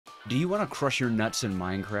Do you want to crush your nuts in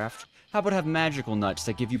Minecraft? How about have magical nuts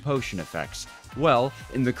that give you potion effects? Well,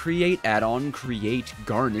 in the Create add-on, Create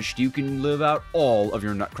Garnished, you can live out all of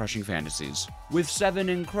your nut crushing fantasies. With 7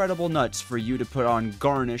 incredible nuts for you to put on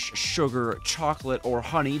garnish, sugar, chocolate, or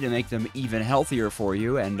honey to make them even healthier for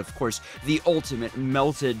you, and of course, the ultimate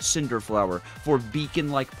melted cinder flour for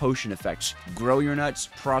beacon-like potion effects. Grow your nuts,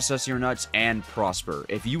 process your nuts, and prosper.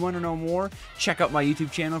 If you want to know more, check out my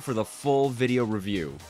YouTube channel for the full video review.